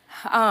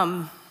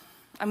I'm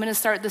going to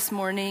start this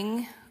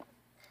morning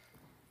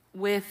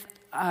with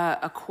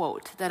a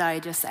quote that I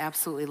just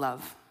absolutely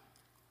love.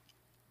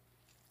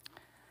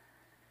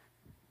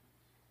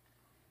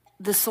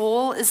 The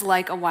soul is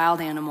like a wild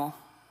animal,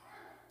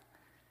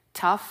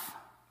 tough,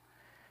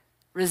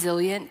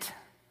 resilient,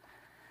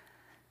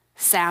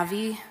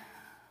 savvy,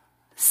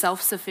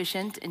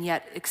 self-sufficient, and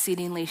yet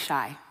exceedingly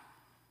shy.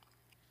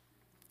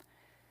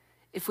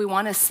 If we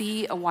want to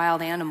see a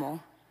wild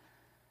animal,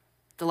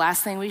 the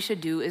last thing we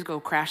should do is go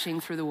crashing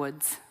through the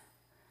woods,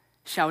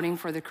 shouting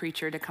for the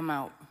creature to come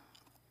out.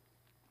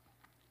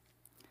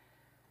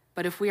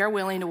 But if we are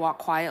willing to walk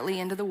quietly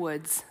into the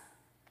woods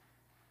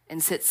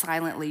and sit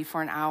silently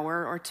for an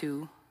hour or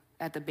two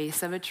at the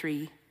base of a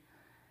tree,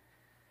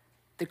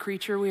 the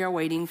creature we are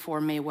waiting for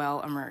may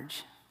well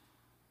emerge.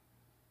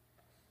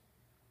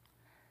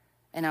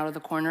 And out of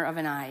the corner of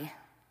an eye,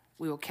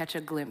 we will catch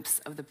a glimpse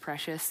of the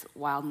precious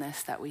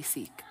wildness that we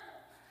seek.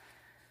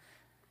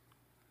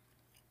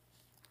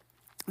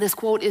 This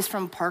quote is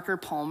from Parker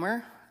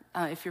Palmer,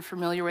 if you're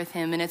familiar with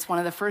him, and it's one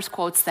of the first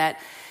quotes that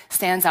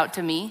stands out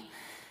to me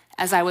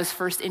as I was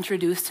first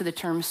introduced to the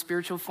term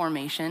spiritual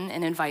formation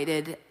and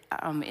invited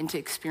into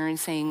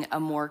experiencing a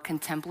more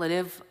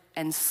contemplative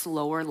and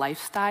slower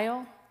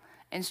lifestyle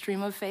and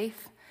stream of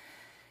faith.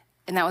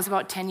 And that was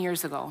about 10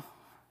 years ago.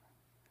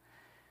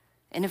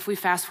 And if we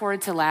fast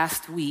forward to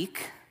last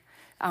week,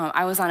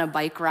 I was on a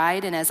bike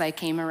ride, and as I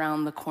came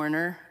around the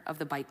corner of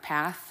the bike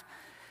path,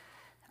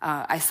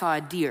 I saw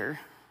a deer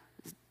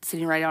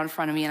sitting right out in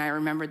front of me, and I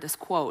remembered this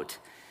quote.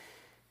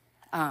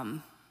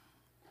 And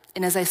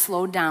as I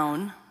slowed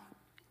down,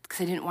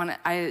 because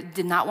I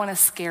did not want to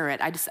scare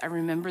it. I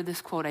remember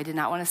this quote. I did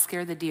not want to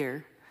scare the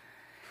deer.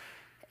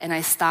 And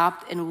I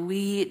stopped, and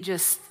we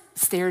just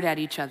stared at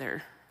each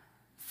other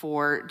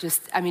for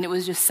it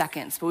was just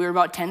seconds, but we were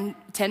about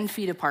 10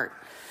 feet apart.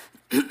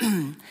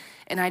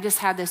 And I just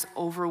had this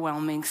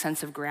overwhelming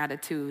sense of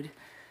gratitude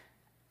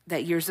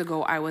that years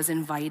ago I was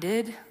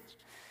invited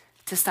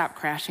to stop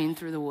crashing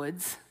through the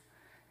woods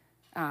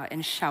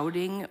and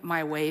shouting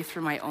my way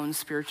through my own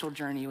spiritual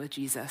journey with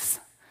Jesus.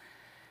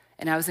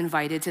 And I was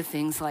invited to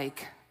things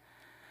like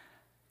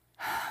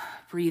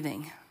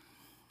breathing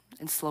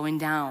and slowing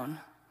down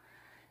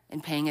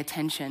and paying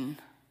attention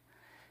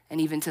and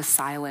even to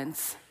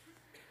silence.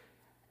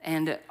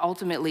 And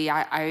ultimately,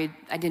 I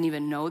didn't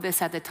even know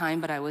this at the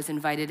time, but I was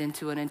invited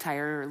into an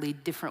entirely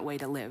different way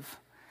to live.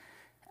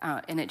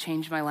 And it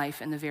changed my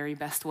life in the very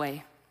best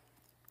way.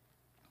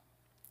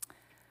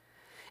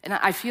 And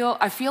I feel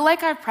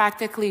like I've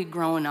practically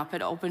grown up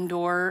at Open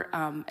Door.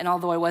 And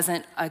although I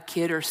wasn't a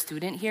kid or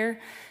student here,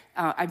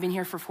 I've been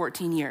here for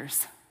 14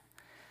 years.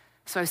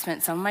 So I've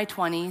spent some of my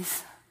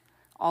 20s,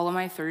 all of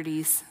my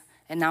 30s,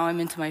 and now I'm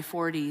into my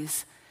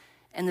 40s.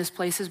 And this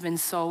place has been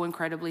so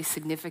incredibly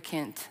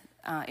significant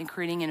in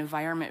creating an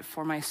environment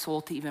for my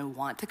soul to even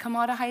want to come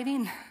out of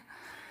hiding.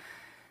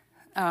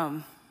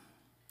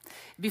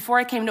 Before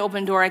I came to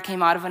Open Door, I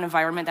came out of an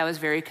environment that was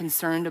very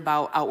concerned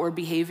about outward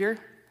behavior.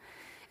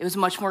 It was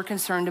much more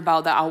concerned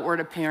about the outward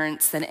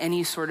appearance than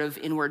any sort of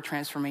inward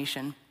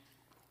transformation.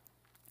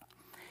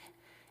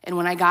 And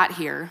when I got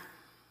here,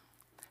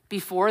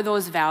 before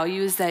those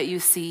values that you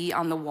see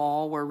on the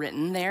wall were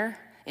written there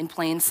in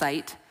plain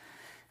sight,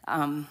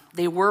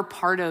 they were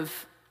part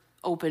of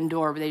Open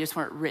Door, but they just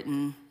weren't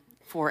written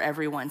for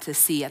everyone to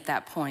see at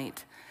that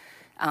point.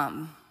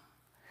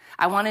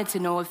 I wanted to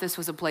know if this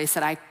was a place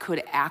that I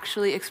could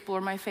actually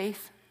explore my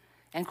faith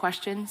and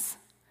questions.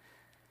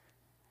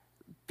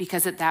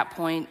 Because at that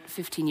point,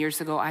 15 years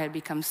ago, I had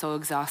become so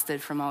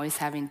exhausted from always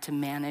having to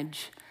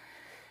manage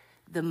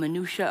the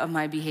minutia of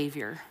my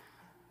behavior.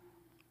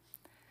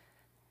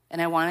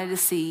 And I wanted to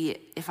see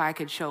if I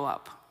could show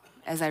up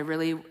as I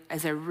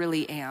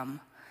really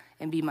am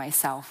and be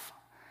myself.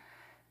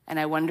 And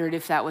I wondered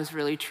if that was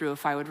really true,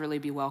 if I would really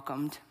be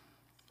welcomed.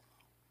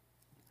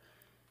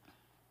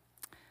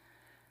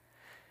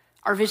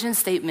 Our vision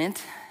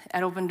statement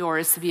at Open Door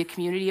is to be a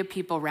community of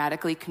people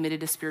radically committed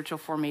to spiritual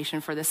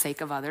formation for the sake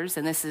of others.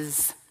 And this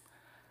is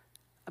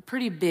a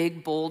pretty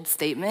big, bold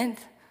statement.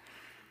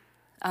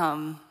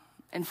 And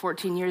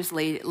 14 years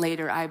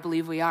later, I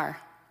believe we are.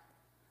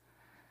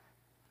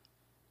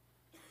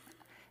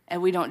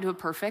 And we don't do it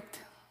perfect.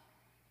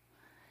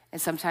 And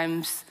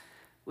sometimes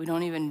we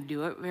don't even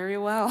do it very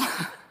well.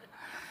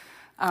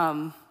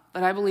 But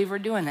I believe we're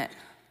doing it.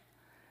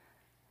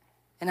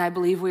 And I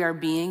believe we are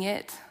being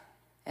it.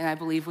 And I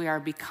believe we are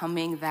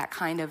becoming that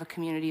kind of a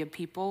community of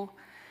people.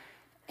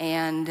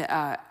 And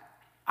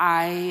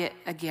I,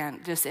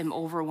 again, just am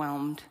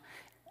overwhelmed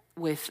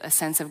with a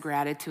sense of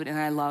gratitude. And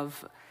I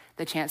love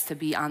the chance to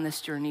be on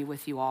this journey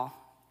with you all.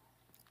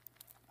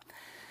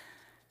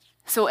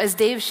 So as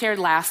Dave shared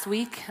last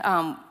week,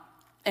 and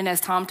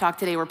as Tom talked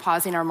today, we're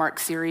pausing our Mark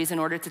series in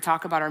order to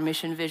talk about our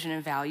mission, vision,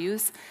 and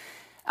values.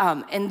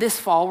 And this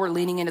fall, we're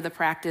leaning into the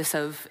practice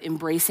of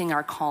embracing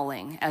our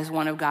calling as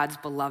one of God's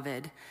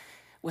beloved,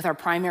 with our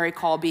primary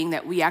call being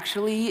that we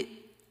actually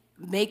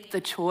make the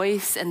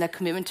choice and the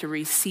commitment to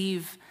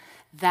receive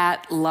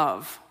that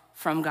love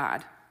from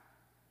God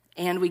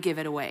and we give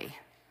it away.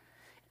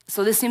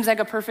 So this seems like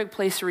a perfect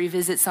place to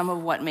revisit some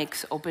of what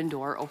makes Open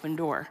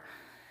Door,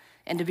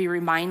 and to be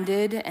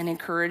reminded and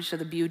encouraged of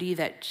the beauty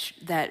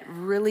that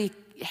really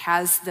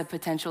has the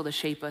potential to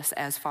shape us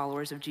as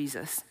followers of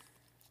Jesus.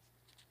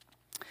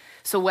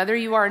 So whether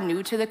you are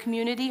new to the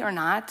community or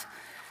not,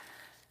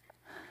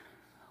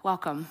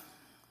 welcome.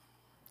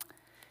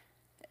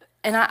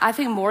 And I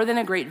think more than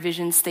a great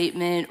vision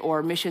statement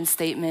or mission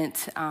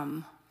statement,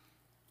 I've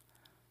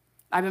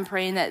been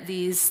praying that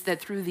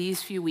through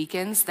these few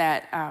weekends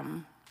that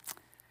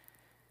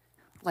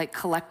like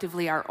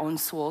collectively our own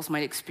souls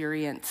might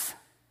experience,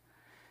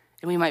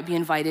 and we might be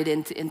invited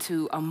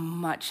into a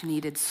much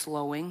needed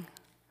slowing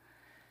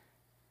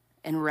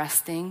and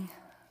resting.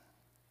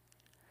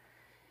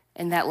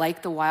 And that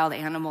like the wild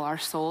animal, our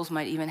souls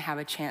might even have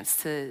a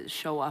chance to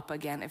show up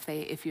again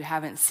if you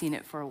haven't seen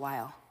it for a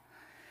while.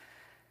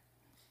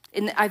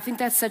 And I think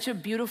that's such a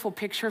beautiful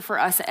picture for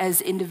us as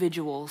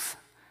individuals,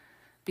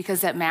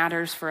 because that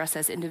matters for us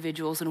as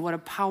individuals. And what a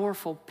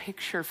powerful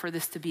picture for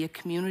this to be a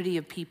community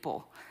of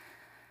people,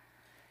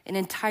 an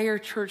entire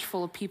church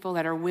full of people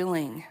that are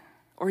willing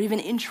or even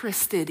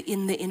interested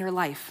in the inner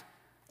life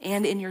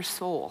and in your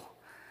soul,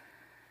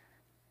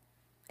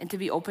 and to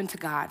be open to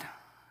God.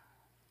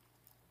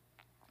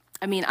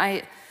 I mean,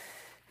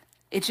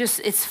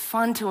 it's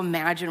fun to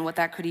imagine what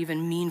that could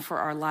even mean for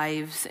our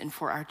lives and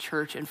for our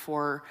church and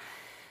for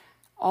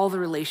all the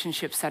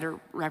relationships that are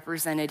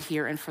represented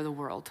here and for the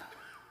world.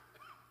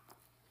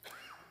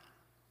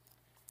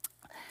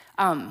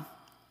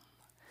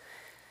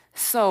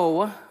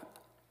 So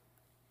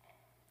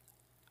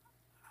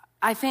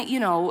I think,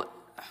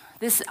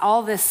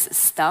 all this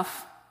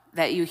stuff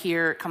that you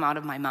hear come out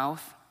of my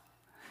mouth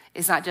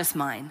is not just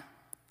mine.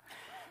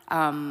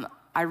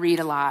 I read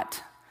a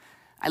lot.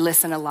 I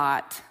listen a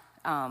lot.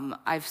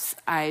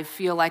 I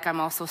feel like I'm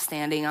also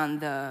standing on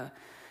the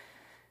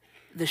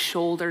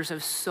shoulders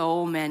of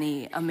so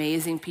many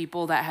amazing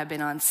people that have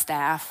been on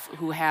staff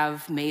who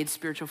have made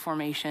spiritual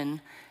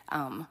formation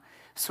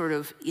sort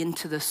of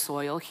into the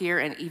soil here,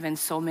 and even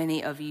so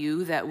many of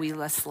you that we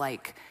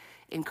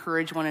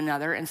encourage one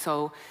another. And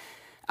so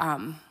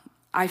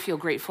I feel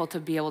grateful to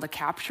be able to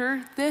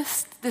capture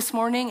this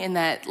morning, and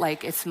that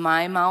it's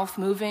my mouth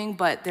moving,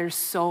 but there's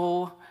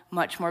so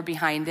much more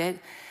behind it.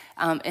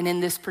 And in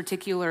this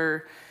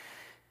particular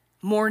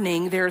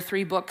morning, there are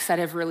 3 books that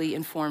have really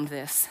informed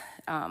this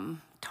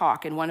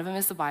talk, and one of them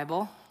is the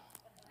Bible.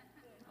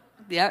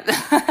 Yep.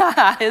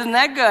 Isn't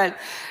that good?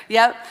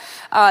 Yep.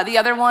 The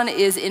other one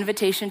is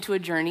Invitation to a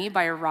Journey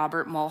by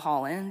Robert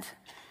Mulholland,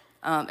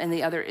 and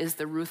the other is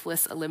The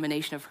Ruthless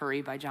Elimination of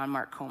Hurry by John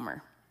Mark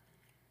Comer.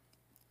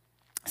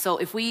 So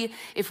if we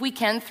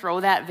can throw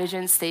that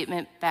vision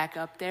statement back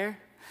up there.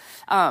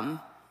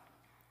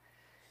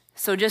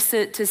 So just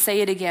to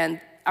say it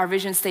again, our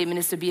vision statement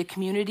is to be a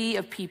community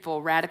of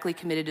people radically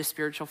committed to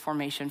spiritual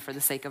formation for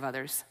the sake of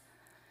others.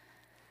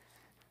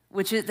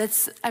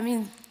 That's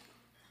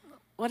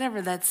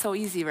so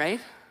easy,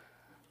 right?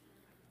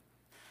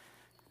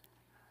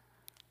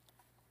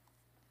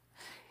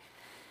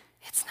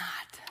 It's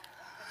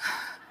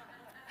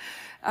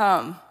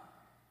not.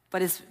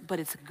 But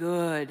it's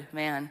good,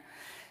 man.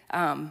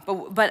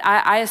 But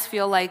I just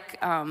feel like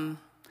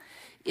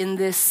in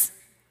this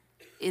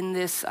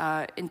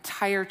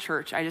entire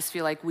church, I just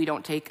feel like we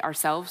don't take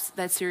ourselves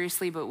that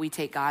seriously, but we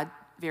take God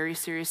very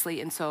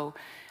seriously. And so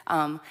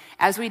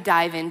as we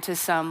dive into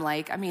some,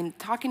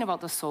 talking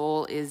about the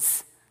soul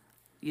is,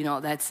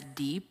 that's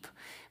deep,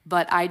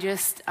 but I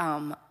just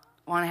want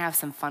to have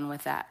some fun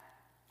with that.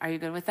 Are you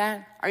good with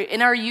that?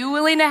 Are you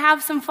willing to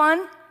have some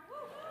fun?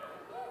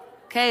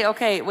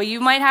 Okay. Well,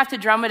 you might have to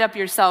drum it up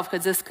yourself,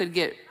 because this could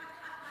get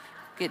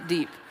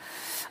deep.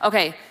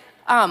 Okay.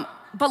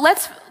 But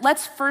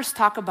let's first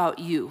talk about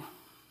you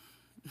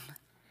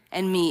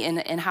and me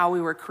and how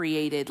we were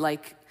created,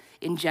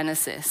 in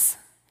Genesis,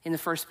 in the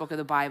first book of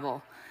the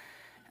Bible,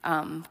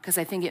 because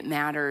I think it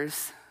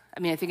matters.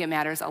 I think it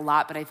matters a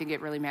lot, but I think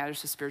it really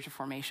matters to spiritual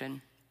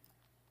formation.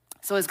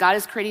 So as God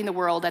is creating the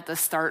world at the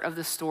start of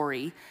the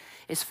story,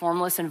 it's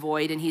formless and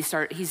void, and he's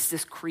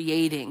just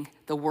creating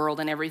the world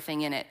and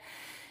everything in it.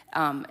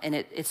 And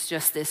it's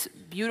just this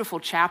beautiful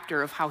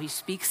chapter of how he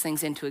speaks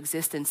things into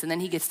existence, and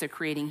then he gets to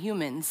creating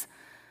humans.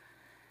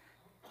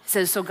 It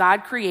says, so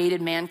God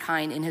created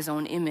mankind in his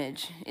own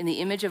image. In the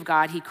image of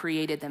God, he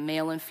created them,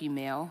 male and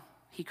female.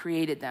 He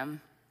created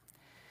them.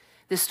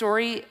 The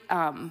story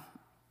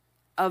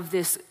of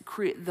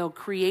the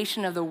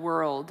creation of the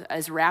world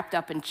is wrapped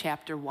up in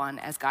chapter 1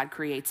 as God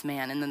creates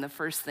man. And then the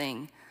first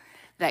thing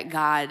that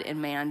God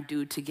and man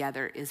do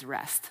together is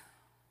rest,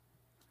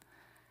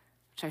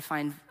 which I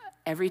find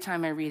every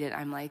time I read it,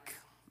 I'm like,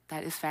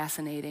 that is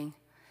fascinating.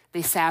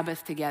 They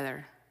Sabbath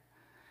together.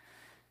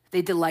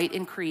 They delight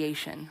in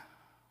creation.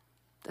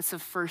 That's the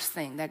first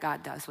thing that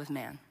God does with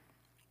man.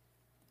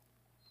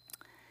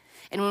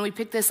 And when we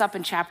pick this up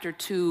in chapter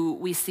 2,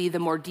 we see the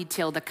more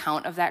detailed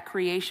account of that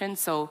creation.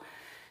 So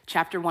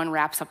chapter 1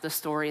 wraps up the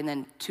story, and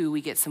then 2, we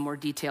get some more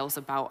details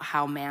about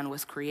how man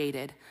was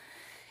created.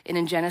 And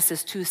in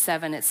Genesis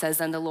 2:7, it says,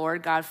 "And the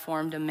Lord God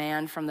formed a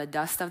man from the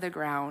dust of the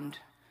ground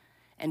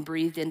and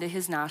breathed into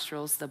his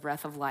nostrils the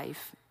breath of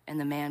life, and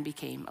the man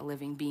became a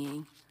living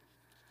being."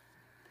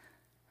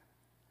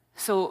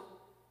 So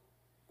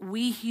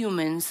we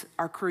humans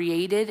are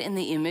created in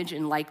the image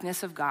and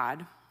likeness of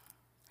God,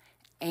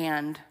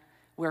 and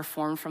we're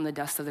formed from the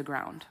dust of the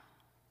ground,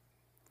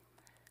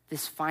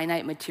 this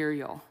finite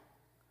material.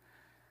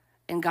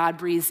 And God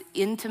breathes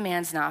into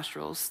man's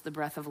nostrils the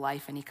breath of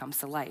life, and he comes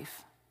to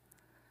life.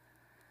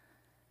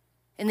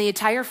 In the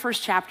entire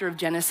first chapter of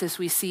Genesis,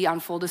 we see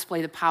on full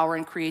display the power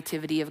and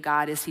creativity of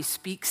God as he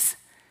speaks.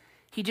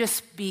 He just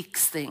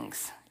speaks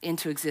things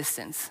into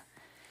existence.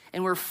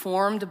 And we're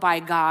formed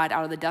by God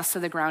out of the dust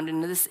of the ground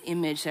into this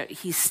image that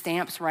he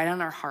stamps right on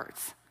our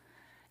hearts.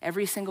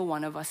 Every single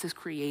one of us is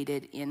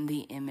created in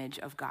the image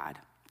of God.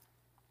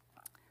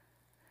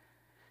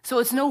 So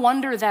it's no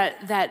wonder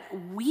that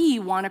we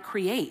want to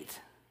create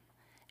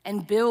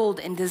and build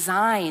and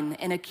design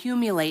and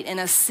accumulate and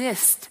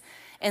assist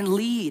and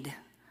lead.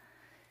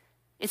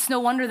 It's no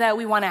wonder that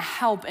we want to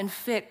help and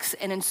fix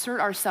and insert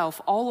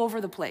ourselves all over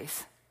the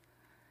place,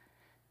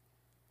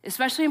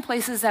 especially in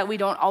places that we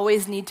don't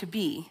always need to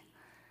be.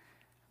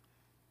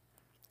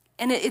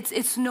 And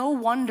it's no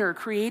wonder,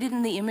 created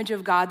in the image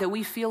of God, that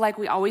we feel like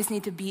we always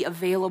need to be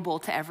available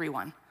to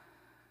everyone.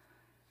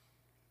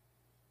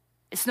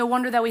 It's no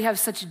wonder that we have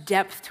such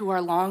depth to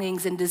our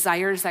longings and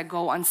desires that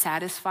go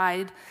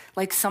unsatisfied,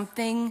 like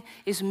something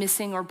is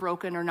missing or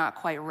broken or not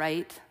quite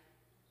right.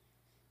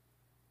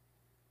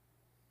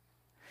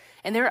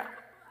 And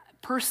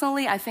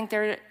personally, I think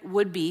there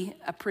would be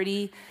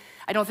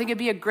I don't think it'd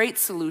be a great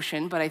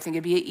solution, but I think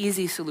it'd be an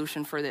easy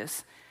solution for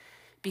this.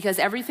 Because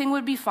everything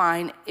would be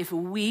fine if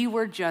we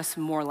were just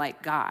more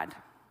like God,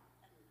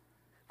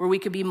 where we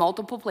could be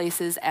multiple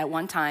places at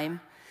one time.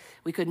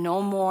 We could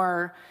know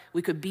more,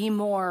 we could be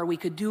more, we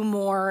could do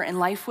more, and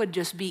life would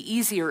just be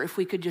easier if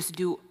we could just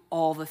do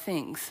all the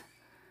things.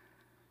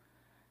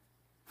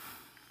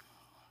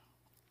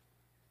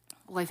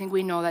 Well, I think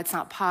we know that's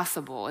not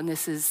possible, and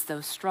this is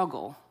the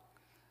struggle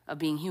of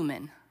being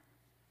human.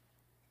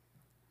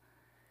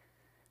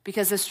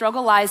 Because the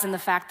struggle lies in the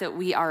fact that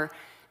we are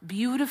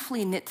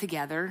beautifully knit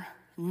together,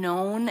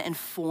 known and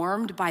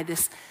formed by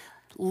this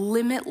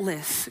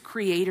limitless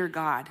creator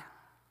God.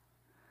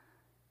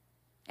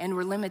 And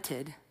we're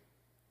limited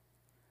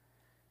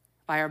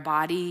by our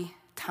body,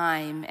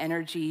 time,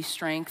 energy,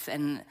 strength,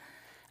 and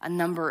a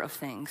number of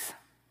things.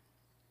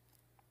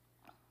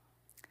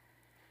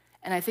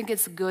 And I think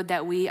it's good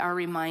that we are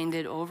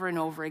reminded over and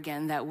over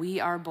again that we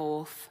are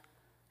both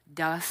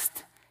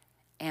dust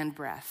and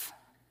breath.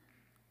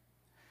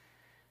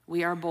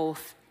 We are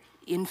both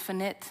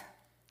infinite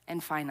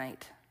and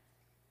finite.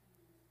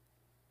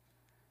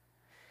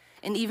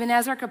 And even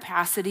as our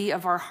capacity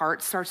of our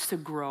heart starts to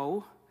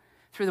grow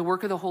through the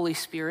work of the Holy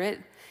Spirit,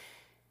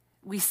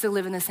 we still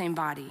live in the same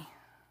body.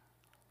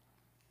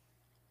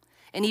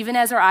 And even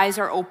as our eyes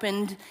are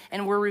opened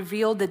and we're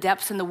revealed the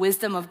depths and the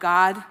wisdom of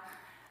God,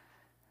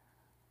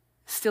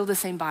 still the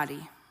same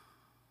body,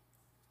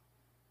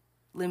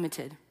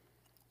 limited.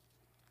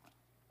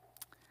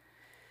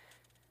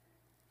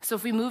 So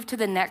if we move to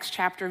the next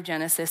chapter of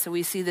Genesis, and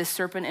we see this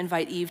serpent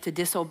invite Eve to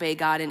disobey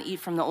God and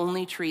eat from the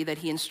only tree that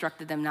he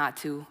instructed them not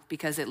to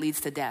because it leads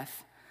to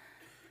death.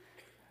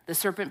 The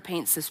serpent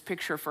paints this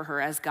picture for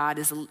her as God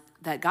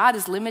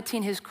is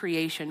limiting his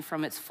creation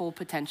from its full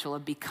potential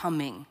of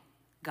becoming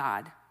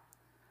God.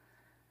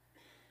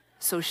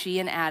 So she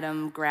and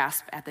Adam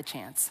grasp at the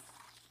chance.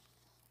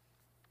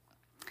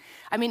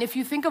 I mean, if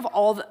you think of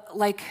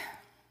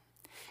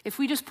if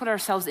we just put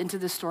ourselves into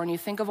the story and you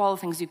think of all the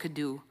things you could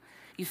do,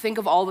 you think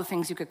of all the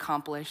things you could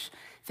accomplish,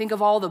 think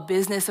of all the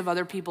business of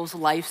other people's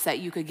lives that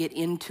you could get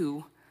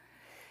into,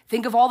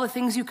 think of all the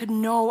things you could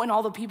know and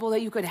all the people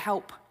that you could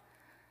help.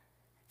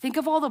 Think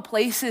of all the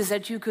places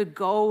that you could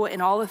go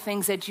and all the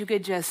things that you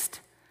could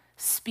just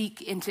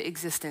speak into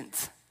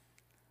existence.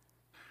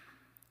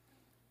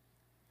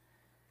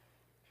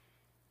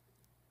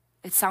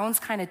 It sounds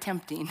kind of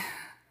tempting.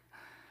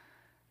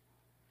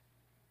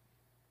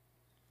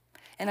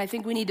 And I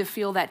think we need to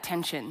feel that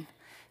tension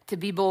to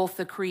be both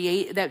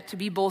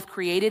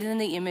created in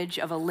the image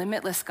of a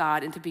limitless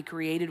God and to be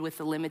created with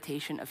the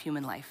limitation of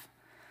human life,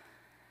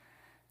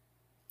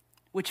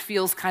 which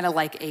feels kind of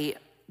like a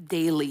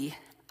daily,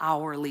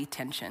 hourly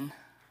tension.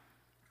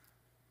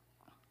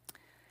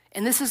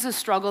 And this is the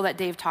struggle that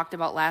Dave talked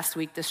about last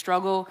week, the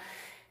struggle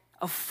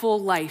of full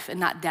life and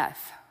not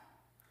death.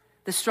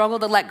 The struggle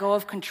to let go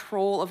of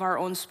control of our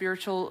own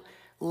spiritual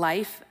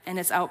life and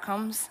its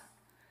outcomes.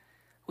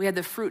 We had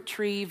the fruit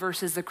tree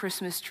versus the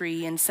Christmas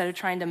tree. Instead of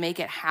trying to make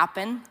it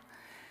happen,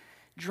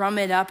 drum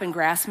it up and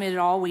grasp it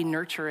all, we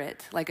nurture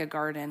it like a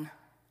garden.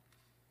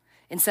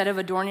 Instead of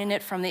adorning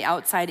it from the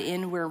outside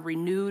in, we're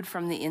renewed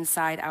from the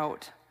inside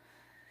out.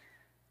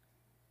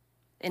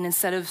 And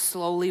instead of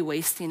slowly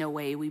wasting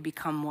away, we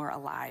become more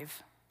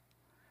alive.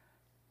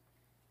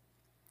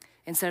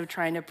 Instead of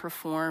trying to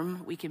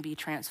perform, we can be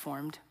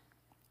transformed.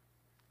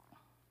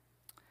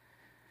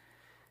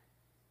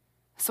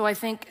 So I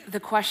think the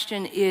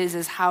question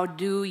is how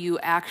do you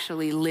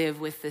actually live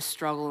with this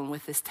struggle and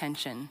with this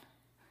tension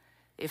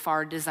if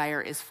our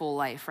desire is full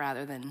life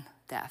rather than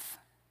death?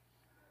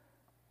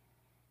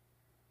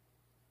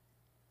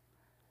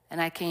 And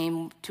I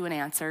came to an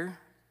answer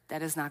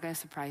that is not going to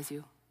surprise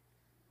you.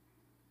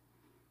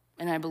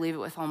 And I believe it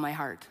with all my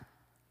heart.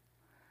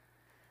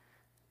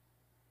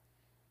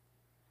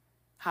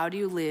 How do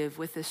you live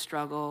with this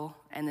struggle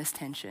and this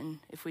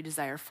tension if we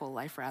desire full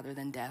life rather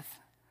than death?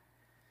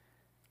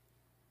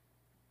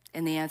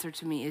 And the answer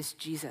to me is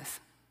Jesus.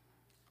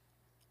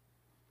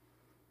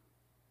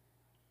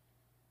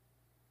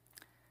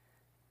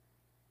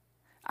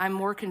 I'm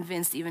more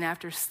convinced, even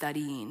after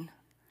studying,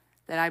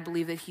 that I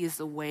believe that he is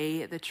the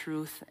way, the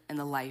truth, and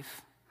the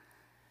life.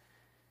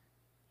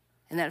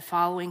 And that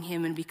following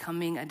him and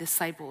becoming a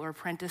disciple or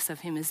apprentice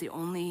of him is the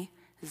only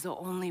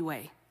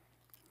way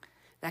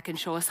that can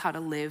show us how to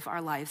live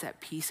our lives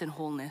at peace and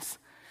wholeness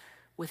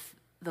with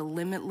the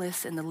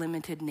limitless and the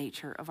limited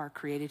nature of our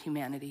created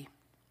humanity.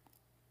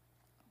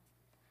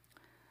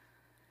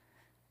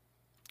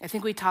 I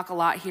think we talk a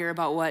lot here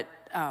about what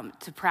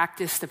to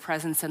practice the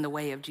presence and the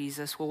way of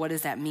Jesus. Well, what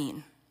does that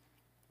mean?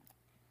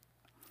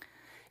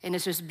 And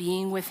it's just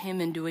being with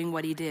him and doing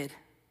what he did.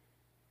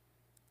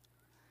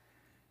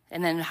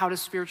 And then how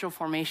does spiritual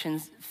formation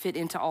fit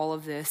into all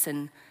of this?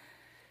 And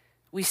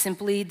we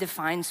simply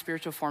define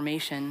spiritual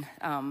formation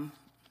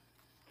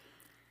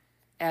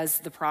as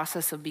the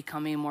process of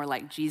becoming more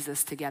like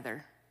Jesus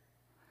together.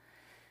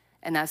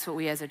 And that's what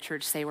we as a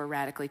church say we're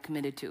radically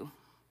committed to,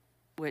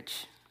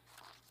 which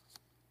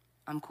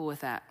I'm cool with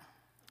that.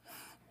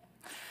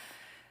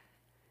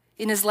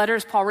 In his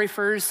letters, Paul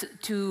refers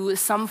to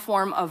some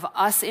form of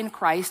us in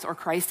Christ or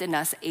Christ in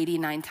us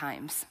 89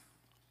 times.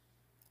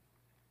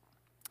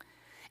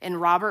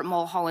 And Robert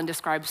Mulholland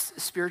describes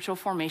spiritual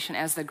formation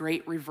as the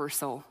great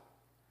reversal.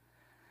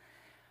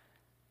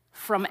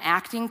 From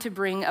acting to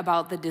bring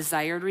about the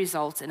desired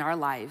results in our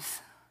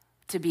lives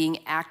to being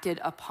acted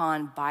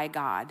upon by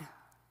God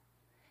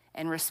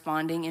and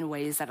responding in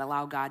ways that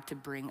allow God to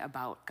bring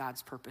about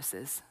God's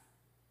purposes.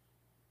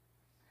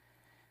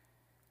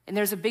 And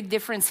there's a big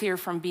difference here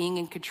from being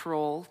in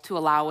control to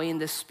allowing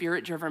the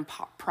spirit-driven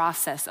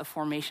process of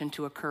formation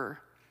to occur.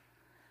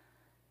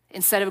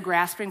 Instead of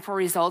grasping for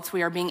results,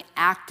 we are being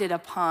acted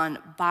upon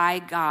by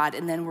God,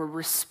 and then we're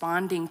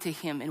responding to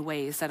him in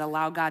ways that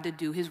allow God to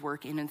do his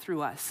work in and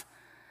through us,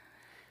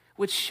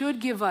 which should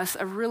give us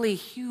a really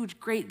huge,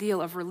 great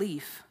deal of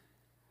relief.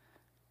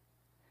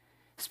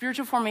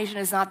 Spiritual formation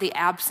is not the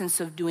absence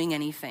of doing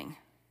anything.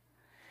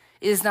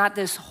 It is not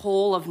this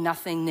hole of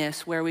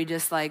nothingness where we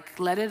just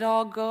let it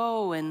all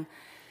go and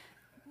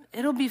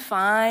it'll be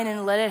fine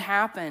and let it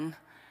happen.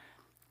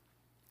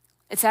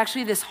 It's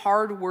actually this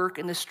hard work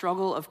and the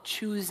struggle of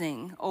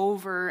choosing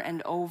over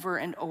and over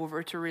and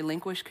over to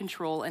relinquish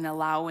control and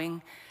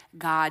allowing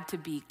God to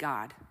be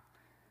God.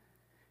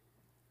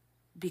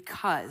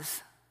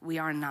 Because we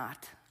are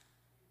not,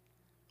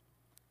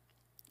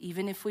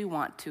 even if we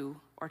want to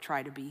or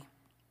try to be.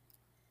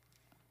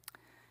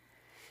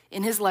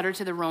 In his letter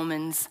to the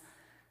Romans,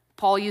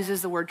 Paul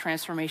uses the word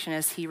transformation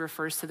as he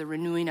refers to the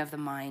renewing of the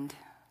mind.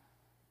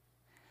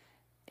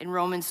 In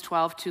Romans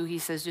 12:2, he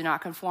says, "Do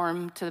not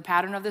conform to the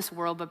pattern of this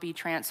world, but be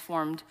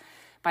transformed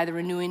by the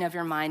renewing of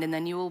your mind, and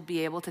then you will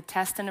be able to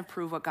test and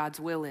approve what God's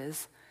will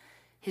is,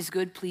 his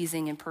good,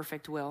 pleasing, and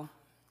perfect will."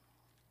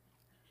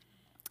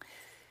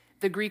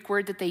 The Greek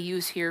word that they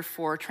use here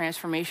for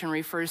transformation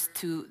refers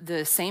to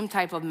the same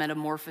type of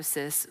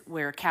metamorphosis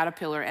where a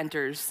caterpillar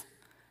enters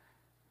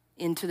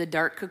into the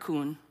dark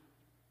cocoon,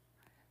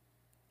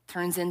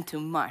 turns into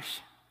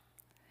mush,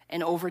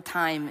 and over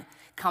time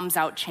comes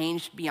out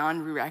changed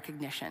beyond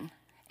recognition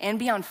and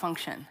beyond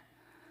function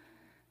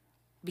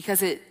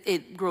because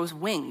it grows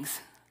wings.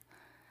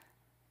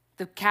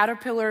 The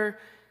caterpillar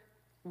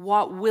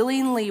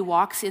willingly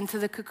walks into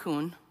the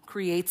cocoon,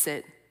 creates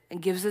it,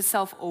 and gives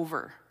itself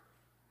over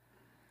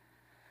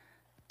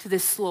to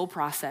this slow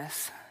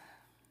process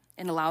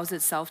and allows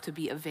itself to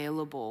be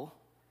available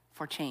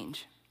for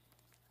change.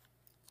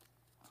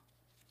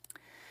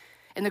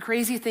 And the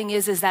crazy thing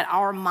is that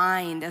our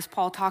mind, as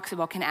Paul talks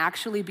about, can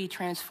actually be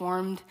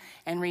transformed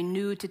and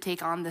renewed to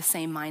take on the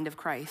same mind of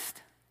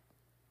Christ.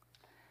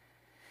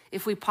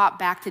 If we pop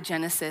back to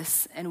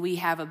Genesis and we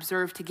have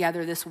observed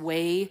together this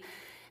way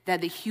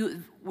that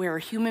where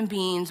human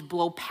beings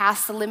blow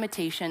past the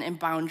limitation and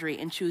boundary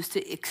and choose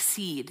to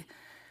exceed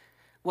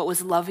what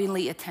was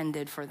lovingly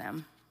intended for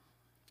them.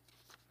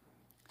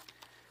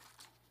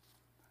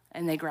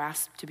 And they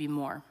grasp to be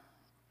more.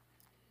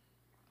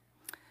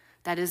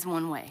 That is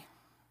one way.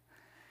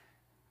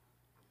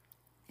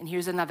 And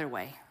here's another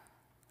way.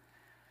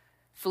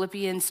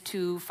 Philippians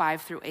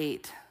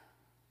 2:5-8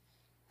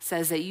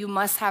 says that you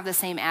must have the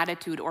same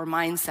attitude or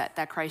mindset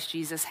that Christ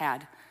Jesus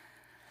had.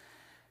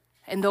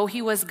 And though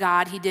he was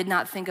God, he did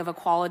not think of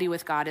equality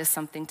with God as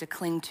something to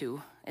cling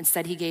to.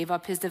 Instead, he gave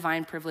up his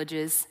divine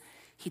privileges.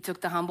 He took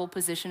the humble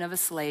position of a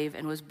slave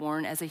and was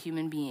born as a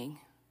human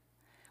being.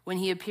 When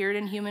he appeared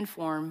in human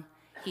form,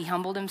 He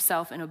humbled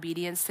himself in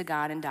obedience to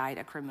God and died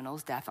a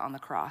criminal's death on the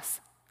cross.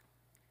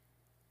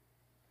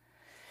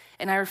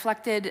 And I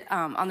reflected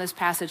on this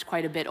passage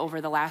quite a bit over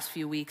the last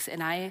few weeks,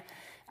 and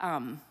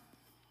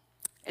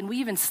we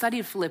even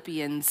studied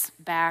Philippians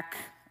back,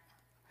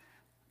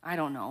 I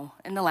don't know,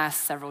 in the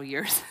last several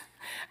years.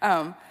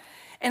 And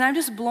I'm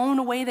just blown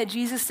away that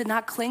Jesus did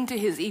not cling to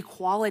his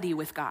equality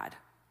with God.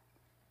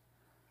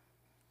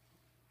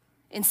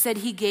 Instead,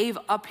 he gave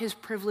up his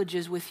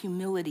privileges with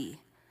humility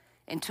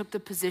and took the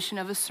position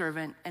of a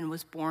servant and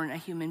was born a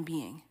human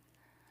being.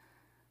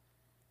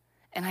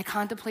 And I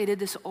contemplated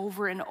this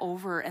over and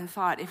over and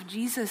thought, if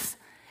Jesus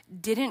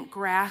didn't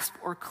grasp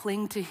or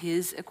cling to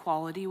his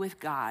equality with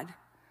God,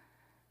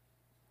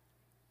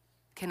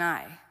 can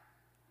I?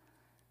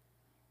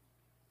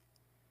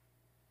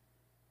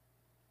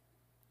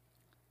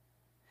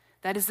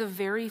 That is the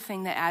very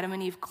thing that Adam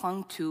and Eve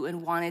clung to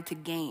and wanted to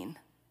gain.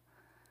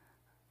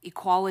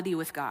 Equality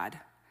with God,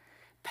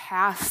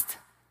 past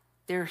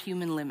their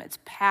human limits,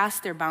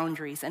 past their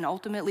boundaries, and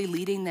ultimately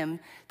leading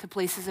them to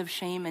places of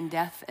shame and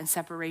death and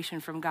separation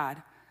from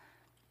God.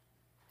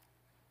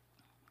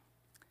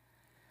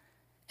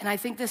 And I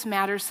think this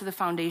matters to the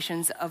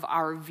foundations of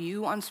our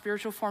view on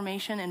spiritual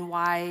formation and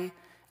why,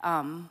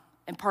 and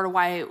part of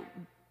why,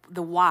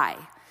 the why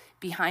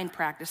behind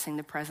practicing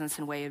the presence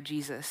and way of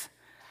Jesus.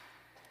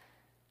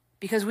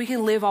 Because we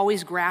can live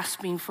always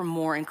grasping for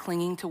more and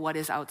clinging to what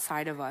is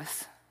outside of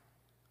us.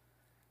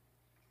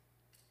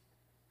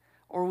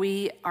 Or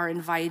we are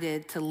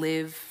invited to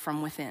live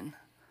from within,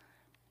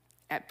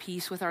 at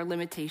peace with our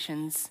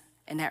limitations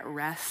and at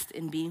rest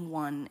in being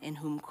one in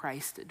whom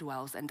Christ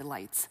dwells and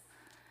delights.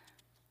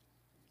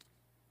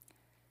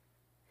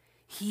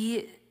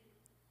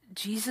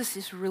 Jesus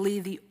is really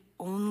the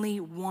only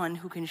one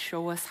who can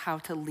show us how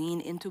to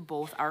lean into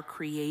both our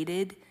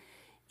created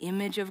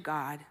image of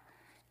God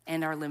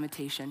and our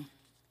limitation.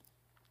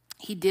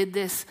 He did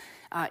this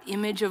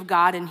image of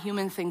God and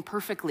human thing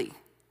perfectly.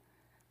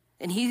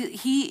 And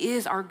he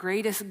is our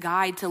greatest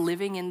guide to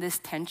living in this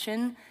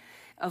tension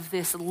of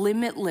this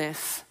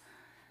limitless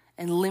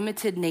and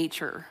limited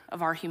nature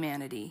of our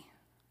humanity.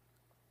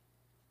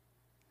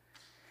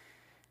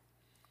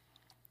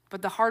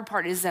 But the hard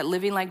part is that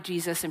living like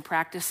Jesus and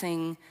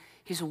practicing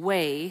his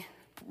way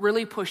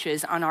really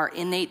pushes on our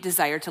innate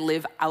desire to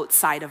live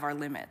outside of our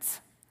limits.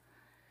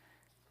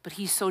 But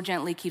he so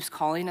gently keeps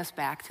calling us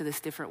back to this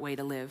different way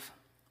to live.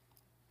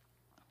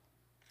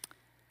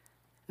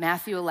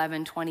 Matthew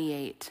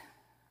 11:28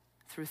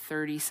 through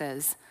 30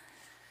 says,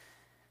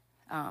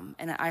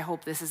 and I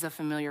hope this is a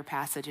familiar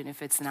passage, and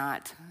if it's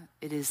not,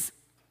 it is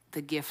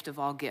the gift of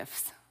all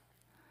gifts.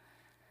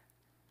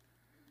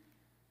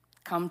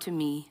 Come to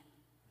me,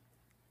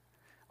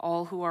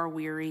 all who are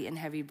weary and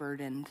heavy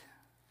burdened,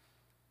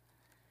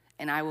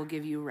 and I will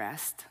give you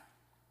rest.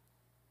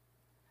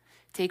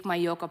 Take my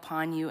yoke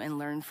upon you and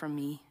learn from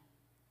me,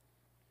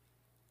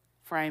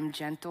 for I am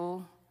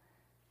gentle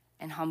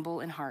and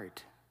humble in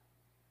heart,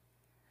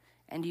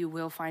 and you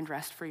will find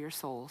rest for your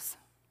souls.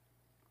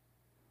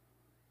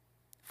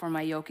 For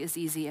my yoke is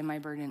easy and my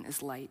burden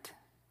is light.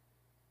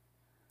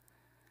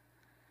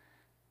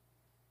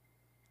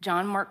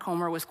 John Mark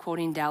Comer was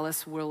quoting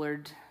Dallas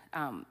Willard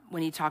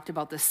when he talked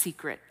about the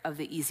secret of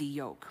the easy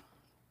yoke.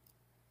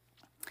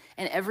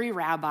 And every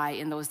rabbi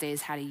in those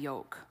days had a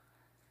yoke,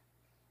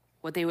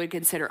 what they would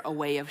consider a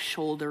way of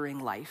shouldering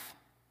life.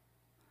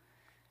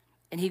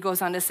 And he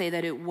goes on to say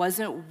that it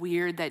wasn't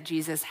weird that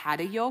Jesus had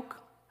a yoke,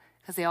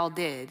 because they all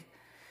did.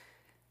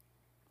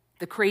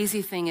 The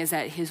crazy thing is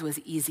that his was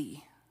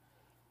easy.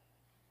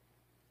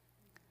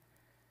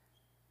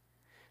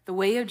 The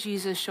way of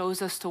Jesus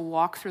shows us to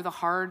walk through the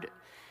hard,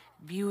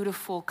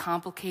 beautiful,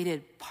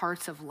 complicated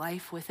parts of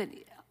life with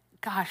it.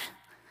 Gosh.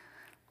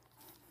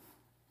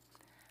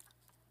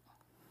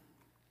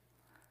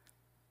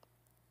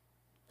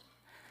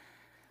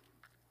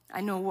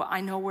 I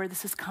know where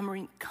this is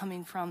coming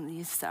from,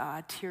 these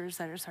tears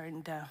that are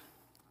starting to,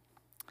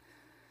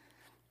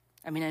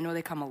 I know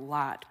they come a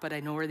lot, but I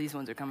know where these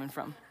ones are coming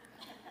from.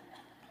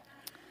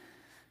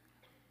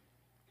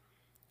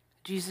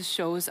 Jesus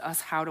shows us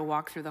how to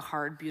walk through the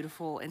hard,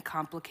 beautiful, and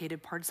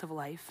complicated parts of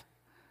life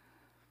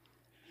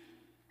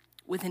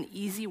with an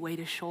easy way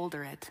to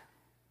shoulder it.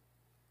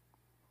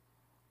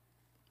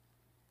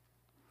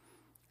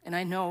 And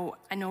I know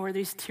where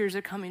these tears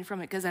are coming from,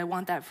 because I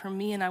want that for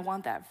me and I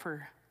want that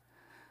for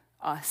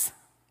us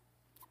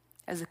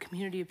as a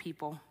community of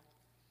people.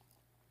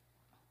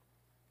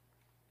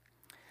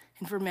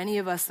 And for many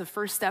of us, the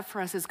first step for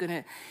us is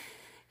going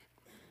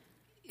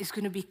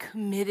to be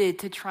committed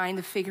to trying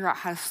to figure out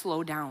how to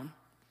slow down.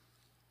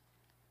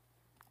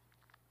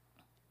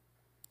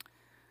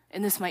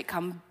 And this might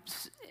come,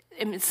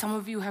 some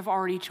of you have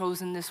already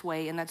chosen this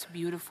way, and that's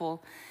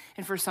beautiful.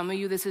 And for some of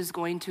you, this is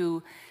going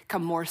to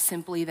come more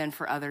simply than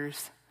for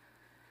others.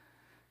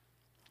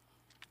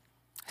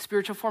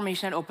 Spiritual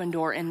formation at Open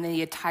Door and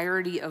the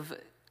entirety of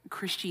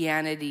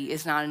Christianity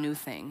is not a new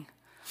thing.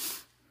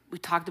 We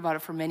talked about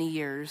it for many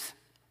years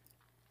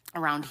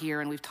around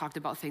here, and we've talked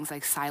about things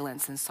like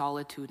silence and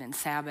solitude and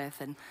Sabbath.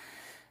 And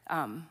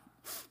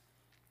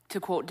To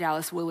quote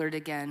Dallas Willard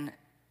again,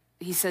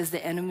 he says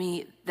the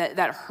enemy, that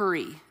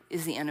hurry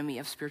is the enemy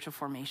of spiritual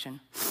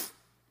formation.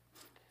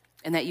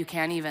 And that you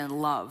can't even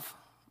love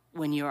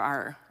when you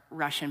are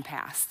rushing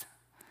past.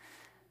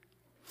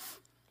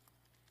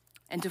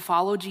 And to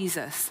follow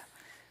Jesus,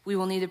 we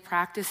will need to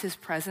practice his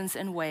presence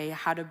and way,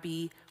 how to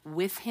be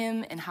with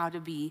him and how to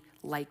be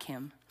like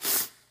him.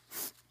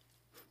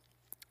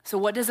 So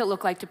what does it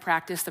look like to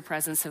practice the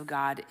presence of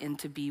God and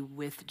to be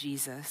with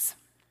Jesus?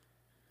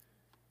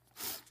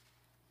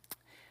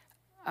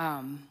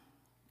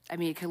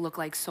 It could look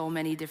like so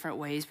many different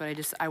ways,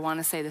 but I want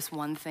to say this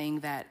one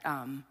thing, that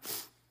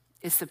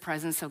it's the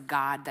presence of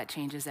God that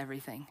changes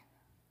everything.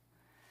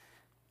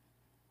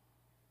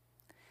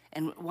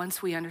 And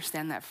once we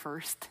understand that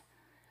first,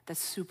 that's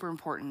super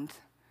important.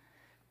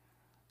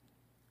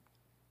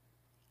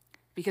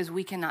 Because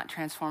we cannot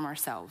transform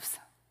ourselves.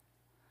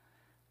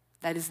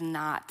 That is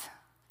not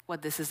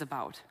what this is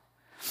about.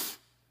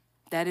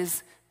 That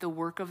is the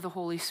work of the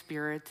Holy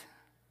Spirit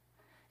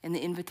and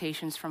the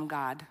invitations from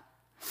God.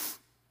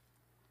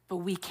 But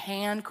we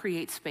can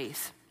create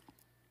space.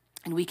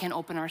 And we can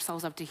open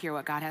ourselves up to hear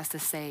what God has to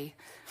say.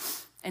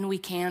 And we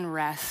can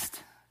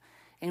rest.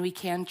 And we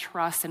can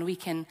trust. And we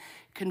can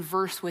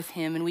converse with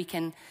him. And we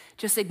can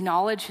just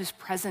acknowledge his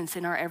presence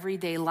in our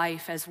everyday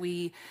life as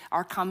we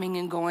are coming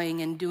and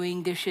going and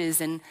doing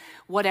dishes. And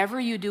whatever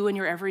you do in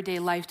your everyday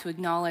life, to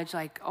acknowledge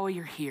like, oh,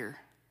 you're here.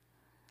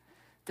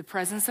 The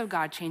presence of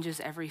God changes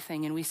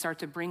everything. And we start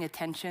to bring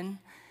attention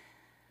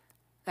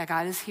that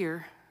God is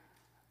here,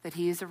 that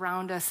he is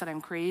around us, that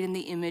I'm created in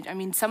the image.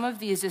 Some of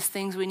these just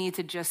things we need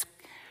to just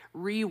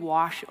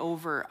rewash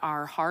over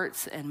our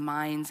hearts and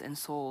minds and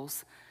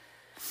souls.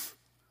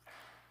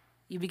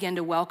 You begin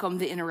to welcome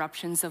the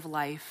interruptions of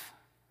life,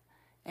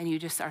 and you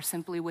just are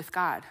simply with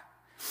God.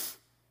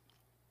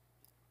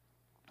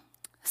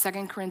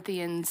 2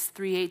 Corinthians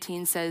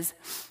 3:18 says,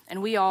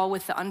 and we all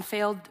with the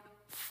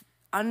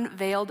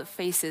unveiled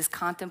faces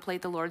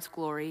contemplate the Lord's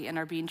glory and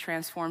are being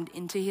transformed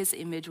into his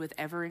image with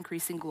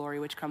ever-increasing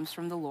glory, which comes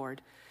from the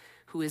Lord,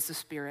 who is the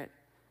Spirit.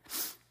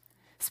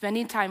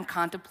 Spending time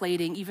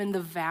contemplating even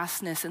the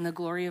vastness and the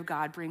glory of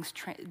God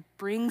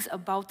brings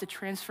about the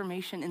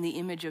transformation in the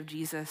image of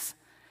Jesus.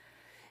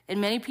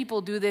 And many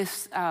people do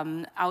this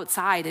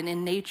outside and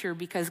in nature,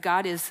 because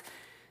God is,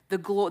 the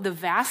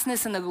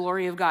vastness and the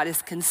glory of God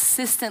is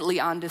consistently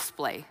on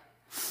display.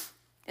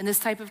 And this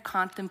type of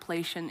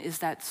contemplation is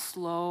that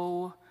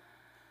slow,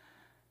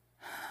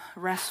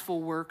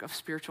 restful work of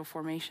spiritual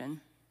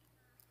formation.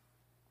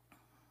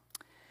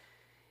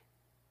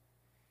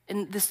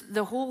 And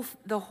the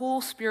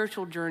whole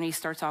spiritual journey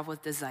starts off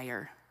with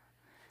desire.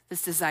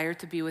 This desire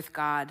to be with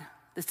God,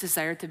 this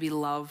desire to be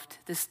loved,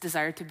 this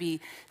desire to be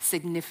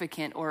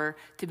significant or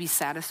to be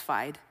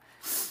satisfied.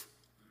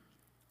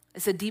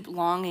 It's a deep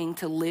longing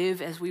to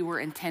live as we were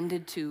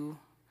intended to,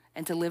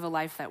 and to live a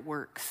life that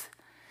works.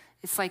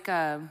 It's like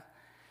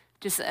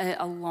just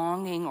a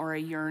longing or a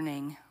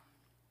yearning.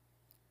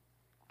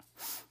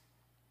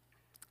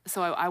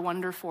 So I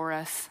wonder for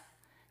us,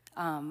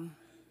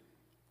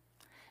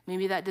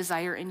 maybe that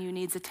desire in you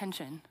needs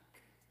attention.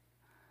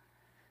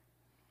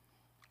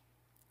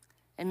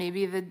 And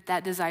maybe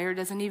that desire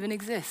doesn't even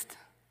exist.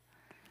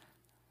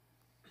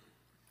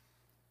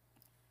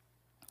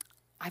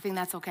 I think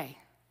that's okay.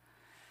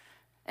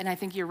 And I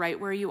think you're right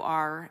where you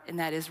are, and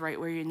that is right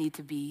where you need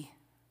to be.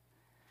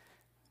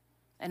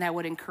 And I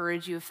would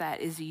encourage you, if that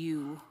is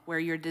you, where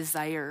your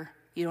desire,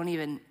 you don't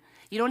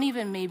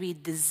even maybe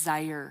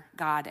desire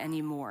God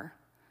anymore.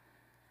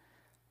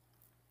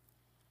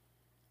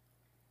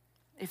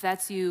 If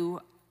that's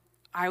you,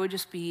 I would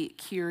just be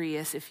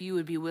curious if you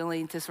would be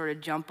willing to sort of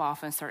jump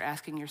off and start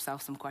asking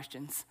yourself some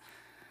questions.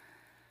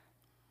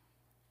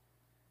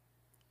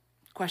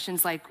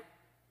 Questions like,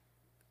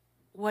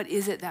 what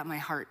is it that my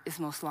heart is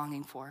most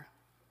longing for?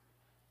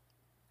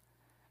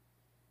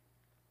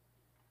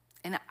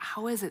 And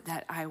how is it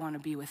that I want to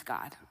be with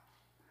God?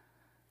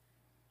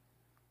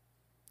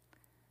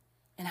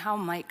 And how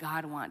might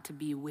God want to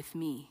be with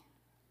me?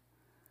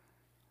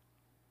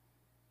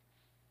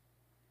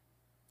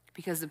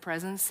 Because the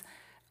presence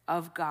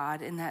of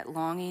God and that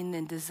longing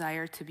and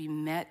desire to be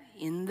met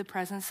in the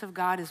presence of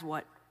God is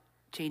what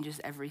changes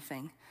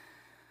everything.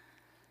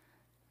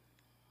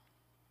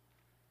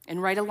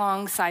 And right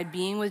alongside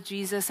being with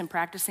Jesus and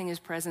practicing his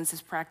presence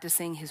is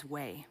practicing his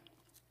way.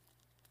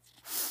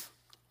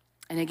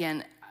 And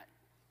again,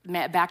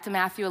 back to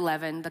Matthew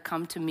 11, the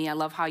come to me. I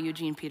love how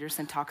Eugene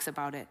Peterson talks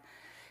about it.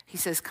 He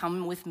says,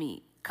 come with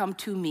me, come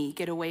to me,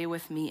 get away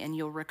with me, and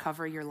you'll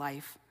recover your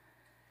life.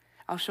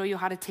 I'll show you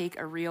how to take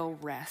a real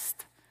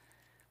rest.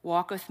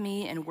 Walk with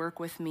me and work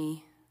with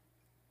me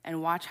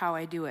and watch how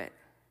I do it.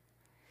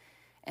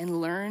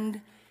 And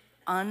learn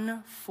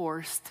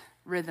unforced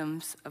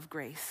rhythms of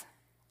grace.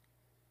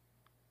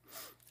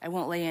 I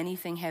won't lay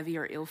anything heavy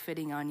or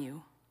ill-fitting on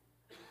you.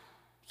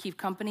 Keep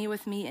company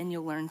with me and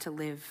you'll learn to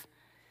live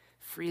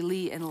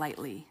freely and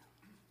lightly.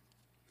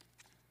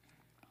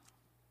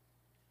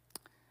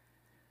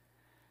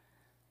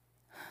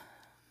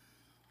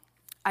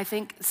 I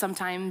think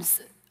sometimes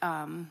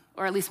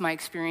or at least my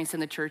experience in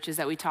the church, is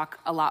that we talk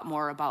a lot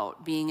more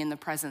about being in the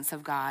presence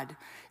of God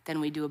than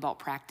we do about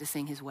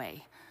practicing his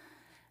way.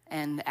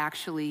 And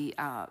actually,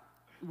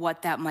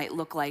 what that might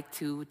look like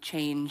to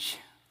change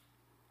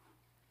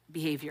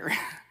behavior.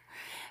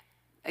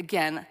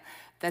 Again,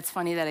 that's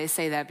funny that I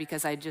say that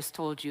because I just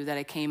told you that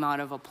I came out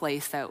of a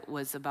place that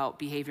was about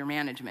behavior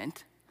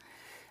management.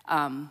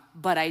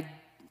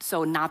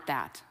 So not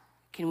that.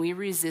 Can we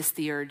resist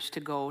the urge to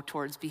go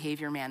towards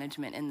behavior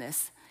management in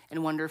this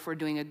and wonder if we're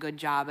doing a good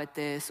job at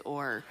this,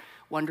 or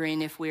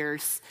wondering if we're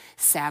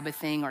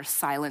Sabbathing or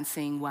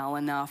silencing well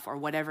enough, or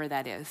whatever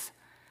that is?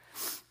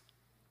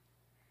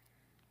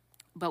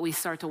 But we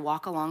start to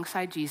walk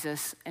alongside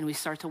Jesus, and we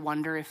start to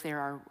wonder if there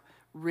are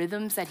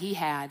rhythms that he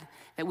had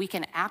that we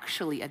can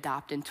actually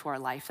adopt into our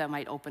life that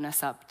might open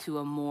us up to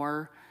a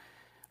more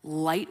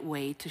light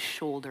way to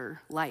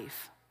shoulder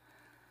life.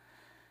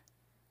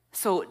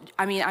 So,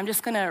 I'm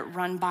just going to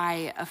run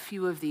by a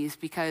few of these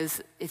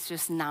because it's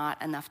just not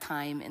enough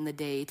time in the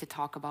day to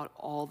talk about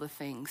all the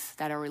things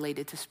that are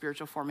related to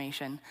spiritual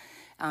formation.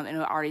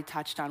 And I already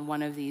touched on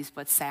one of these,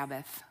 but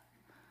Sabbath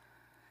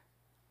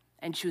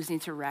and choosing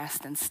to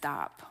rest and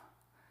stop.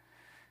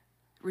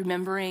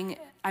 Remembering,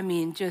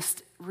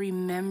 just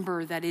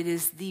remember that it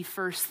is the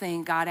first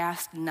thing. God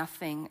asked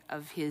nothing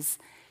of his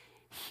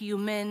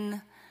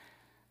human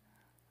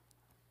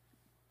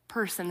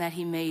person that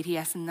he made. He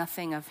asked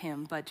nothing of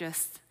him, but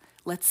just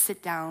let's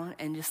sit down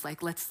and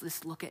let's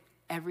just look at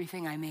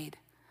everything I made.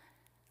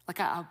 Like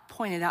I'll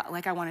point it out,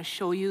 like I want to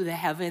show you the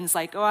heavens,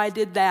 like, oh, I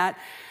did that.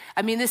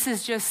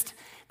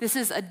 This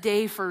is a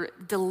day for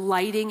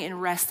delighting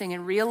and resting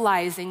and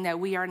realizing that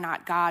we are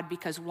not God,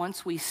 because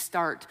once we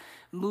start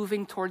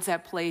moving towards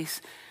that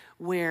place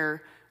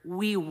where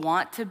we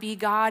want to be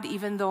God,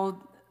 even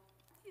though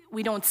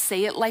we don't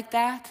say it like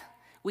that,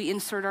 we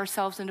insert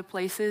ourselves into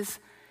places.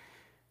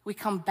 We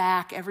come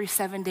back every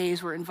 7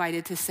 days, we're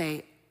invited to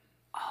say,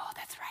 oh,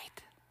 that's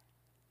right.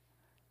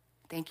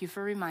 Thank you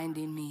for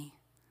reminding me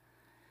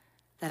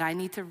that I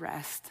need to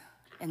rest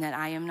and that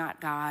I am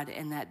not God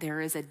and that there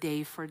is a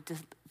day for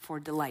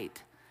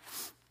delight.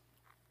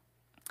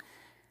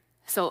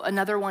 So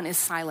another one is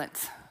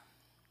silence.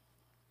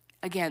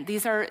 Again,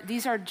 these are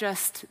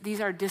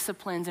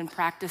disciplines and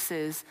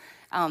practices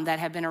that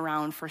have been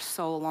around for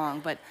so long,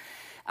 but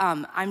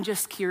I'm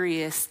just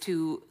curious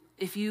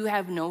if you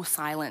have no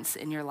silence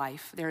in your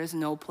life, there is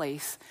no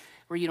place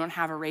where you don't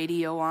have a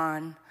radio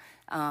on,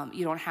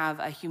 you don't have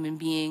a human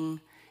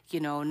being,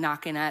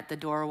 knocking at the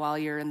door while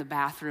you're in the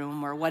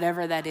bathroom or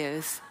whatever that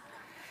is.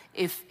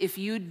 If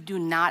you do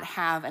not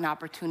have an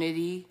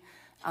opportunity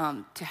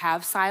to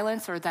have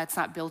silence, or that's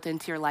not built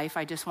into your life,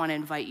 I just want to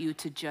invite you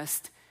to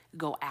just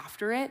go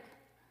after it,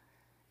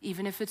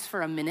 even if it's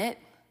for a minute.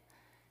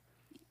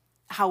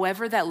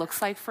 However that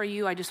looks like for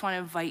you, I just want to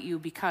invite you,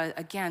 because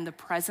again, the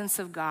presence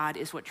of God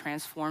is what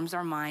transforms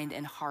our mind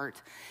and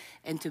heart.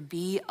 And to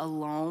be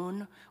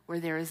alone where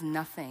there is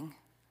nothing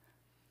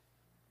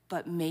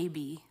but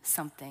maybe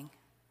something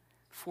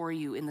for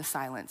you in the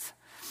silence.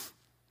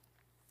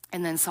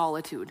 And then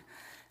solitude.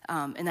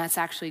 And that's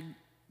actually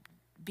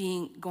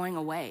going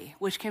away,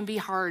 which can be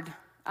hard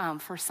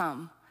for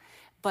some.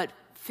 But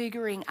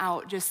figuring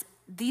out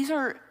these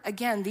are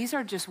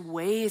just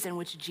ways in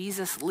which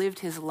Jesus lived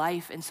his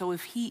life. And so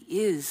if he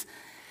is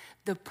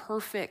the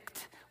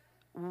perfect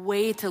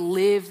way to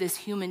live this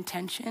human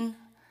tension,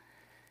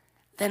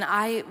 then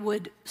I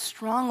would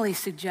strongly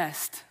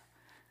suggest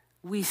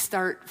we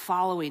start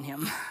following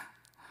him.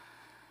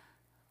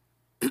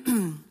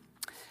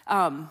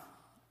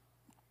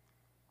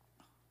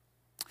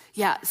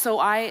 So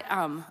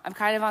I'm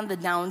kind of on the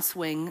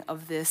downswing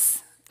of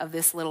this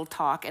little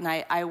talk, and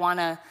I want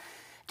to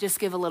just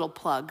give a little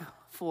plug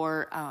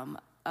for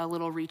a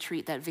little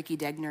retreat that Vicki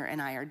Degner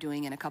and I are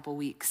doing in a couple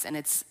weeks. And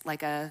it's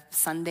like a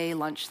Sunday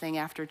lunch thing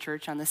after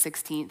church on the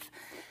 16th.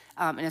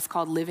 And it's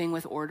called Living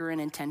with Order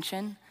and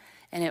Intention.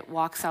 And it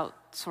walks out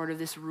sort of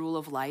this rule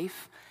of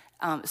life.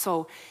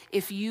 So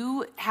if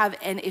you have,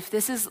 and if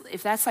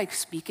that's like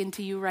speaking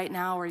to you right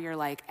now, or you're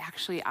like,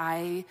 actually,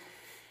 I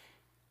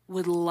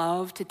would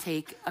love to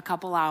take a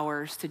couple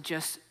hours to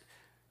just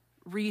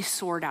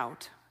resort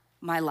out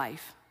my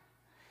life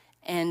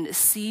and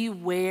see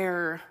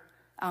where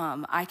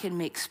I can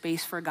make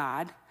space for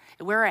God,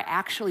 where I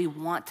actually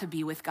want to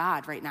be with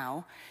God right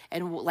now,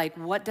 and like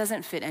what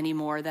doesn't fit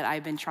anymore that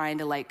I've been trying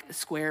to like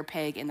square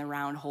peg in the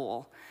round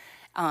hole,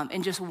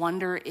 and just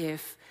wonder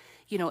if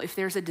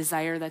there's a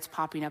desire that's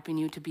popping up in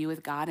you to be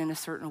with God in a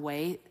certain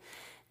way.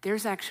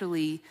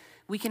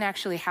 We can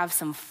actually have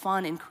some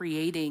fun in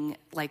creating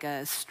like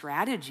a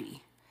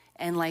strategy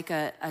and like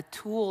a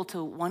tool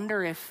to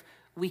wonder if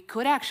we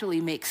could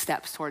actually make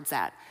steps towards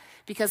that.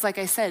 Because like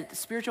I said,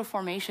 spiritual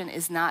formation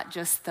is not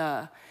just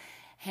the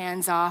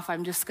hands off,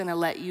 I'm just gonna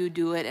let you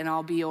do it and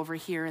I'll be over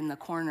here in the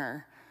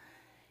corner.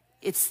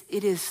 It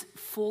is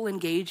full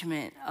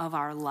engagement of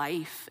our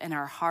life and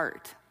our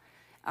heart.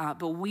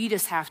 But we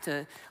just have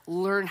to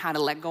learn how to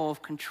let go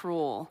of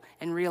control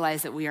and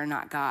realize that we are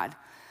not God.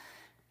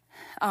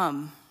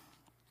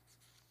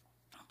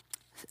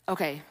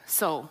 Okay,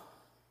 so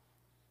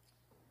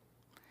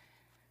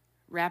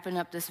wrapping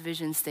up this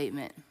vision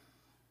statement,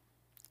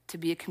 to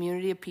be a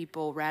community of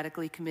people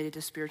radically committed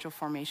to spiritual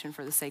formation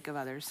for the sake of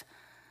others.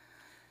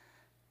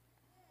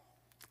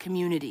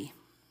 Community.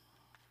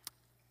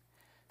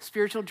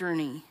 Spiritual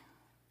journey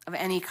of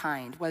any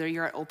kind, whether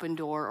you're at Open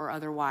Door or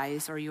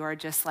otherwise, or you are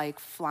just like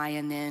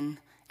flying in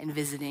and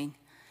visiting,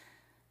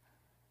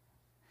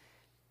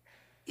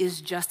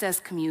 is just as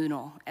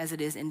communal as it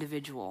is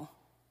individual.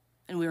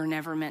 And we were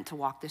never meant to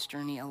walk this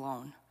journey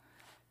alone.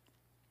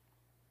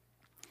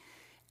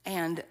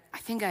 And I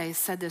think I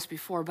said this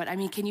before, but I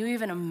mean, can you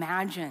even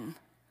imagine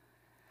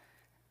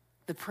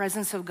the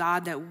presence of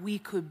God that we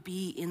could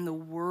be in the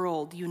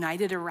world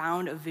united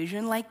around a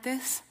vision like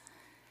this?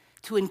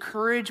 To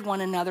encourage one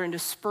another and to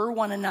spur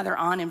one another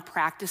on in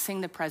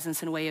practicing the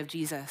presence and way of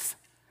Jesus.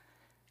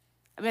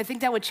 I mean, I think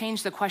that would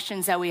change the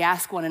questions that we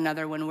ask one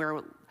another when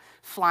we're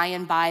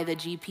flying by the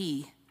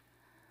GP.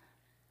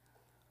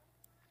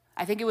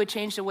 I think it would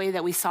change the way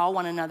that we saw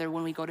one another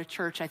when we go to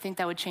church. I think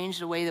that would change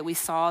the way that we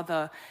saw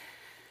the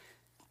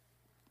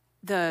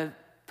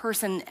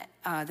person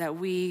that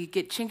we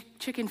get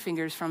chicken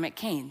fingers from at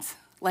Cane's.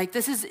 Like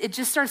it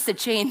just starts to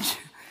change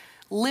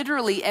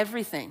literally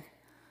everything.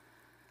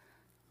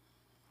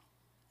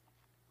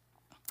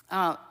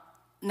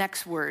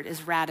 Next word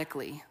is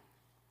radically.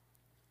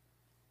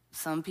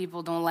 Some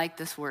people don't like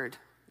this word.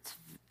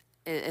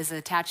 It is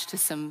attached to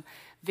some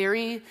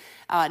very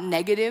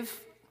negative,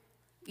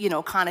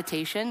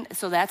 connotation.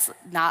 So that's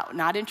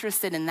not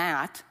interested in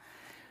that.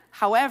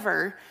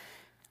 However,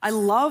 I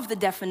love the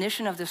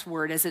definition of this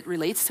word as it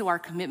relates to our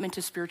commitment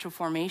to spiritual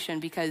formation,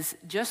 because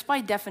just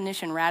by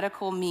definition,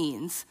 radical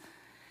means,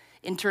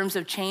 in terms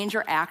of change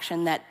or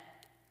action, that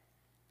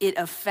it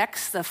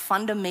affects the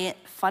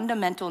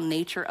fundamental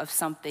nature of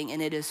something,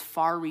 and it is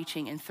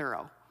far-reaching and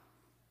thorough.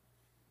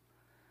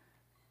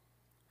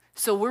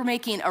 So we're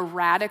making a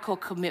radical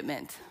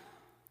commitment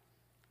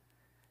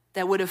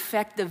that would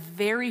affect the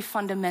very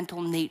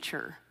fundamental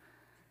nature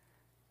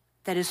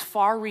that is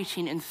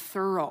far-reaching and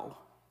thorough.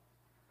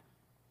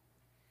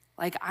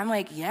 I'm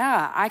like,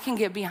 yeah, I can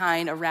get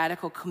behind a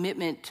radical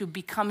commitment to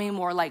becoming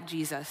more like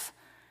Jesus,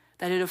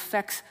 that it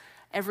affects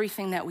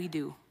everything that we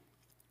do.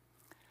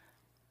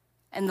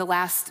 And the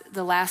last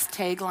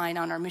tagline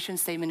on our mission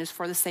statement is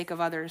for the sake of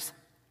others.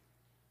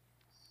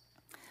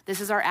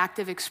 This is our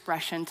active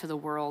expression to the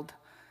world.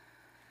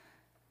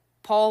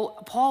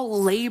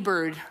 Paul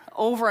labored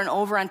over and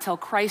over until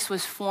Christ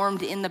was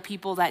formed in the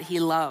people that he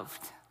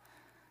loved.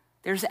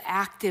 There's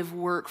active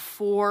work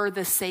for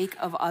the sake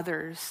of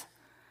others.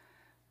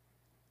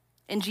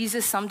 And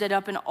Jesus summed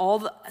up all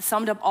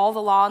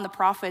the law and the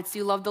prophets.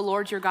 You love the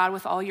Lord your God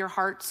with all your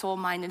heart, soul,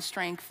 mind, and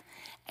strength,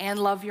 and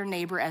love your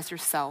neighbor as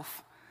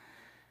yourself.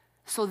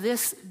 So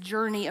this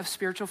journey of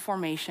spiritual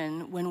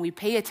formation, when we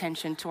pay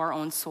attention to our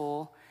own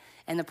soul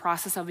and the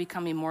process of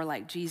becoming more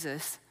like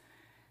Jesus,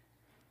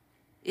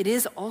 it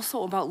is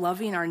also about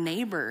loving our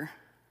neighbor.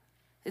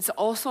 It's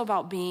also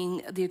about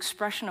being the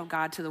expression of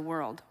God to the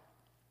world.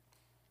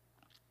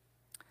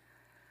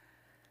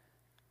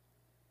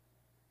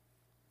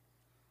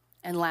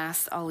 And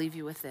last, I'll leave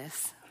you with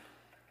this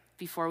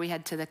before we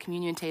head to the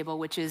communion table,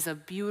 which is a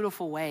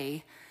beautiful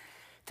way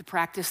to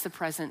practice the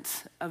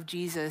presence of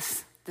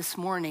Jesus this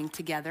morning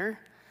together.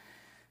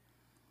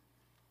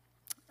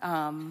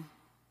 But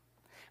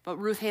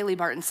Ruth Haley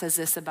Barton says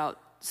this about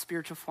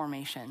spiritual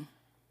formation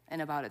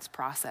and about its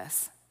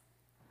process,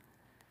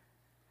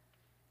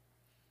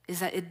 is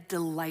that it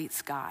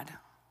delights God.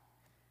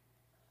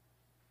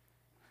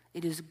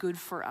 It is good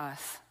for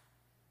us,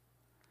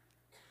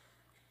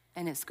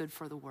 and it's good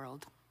for the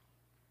world.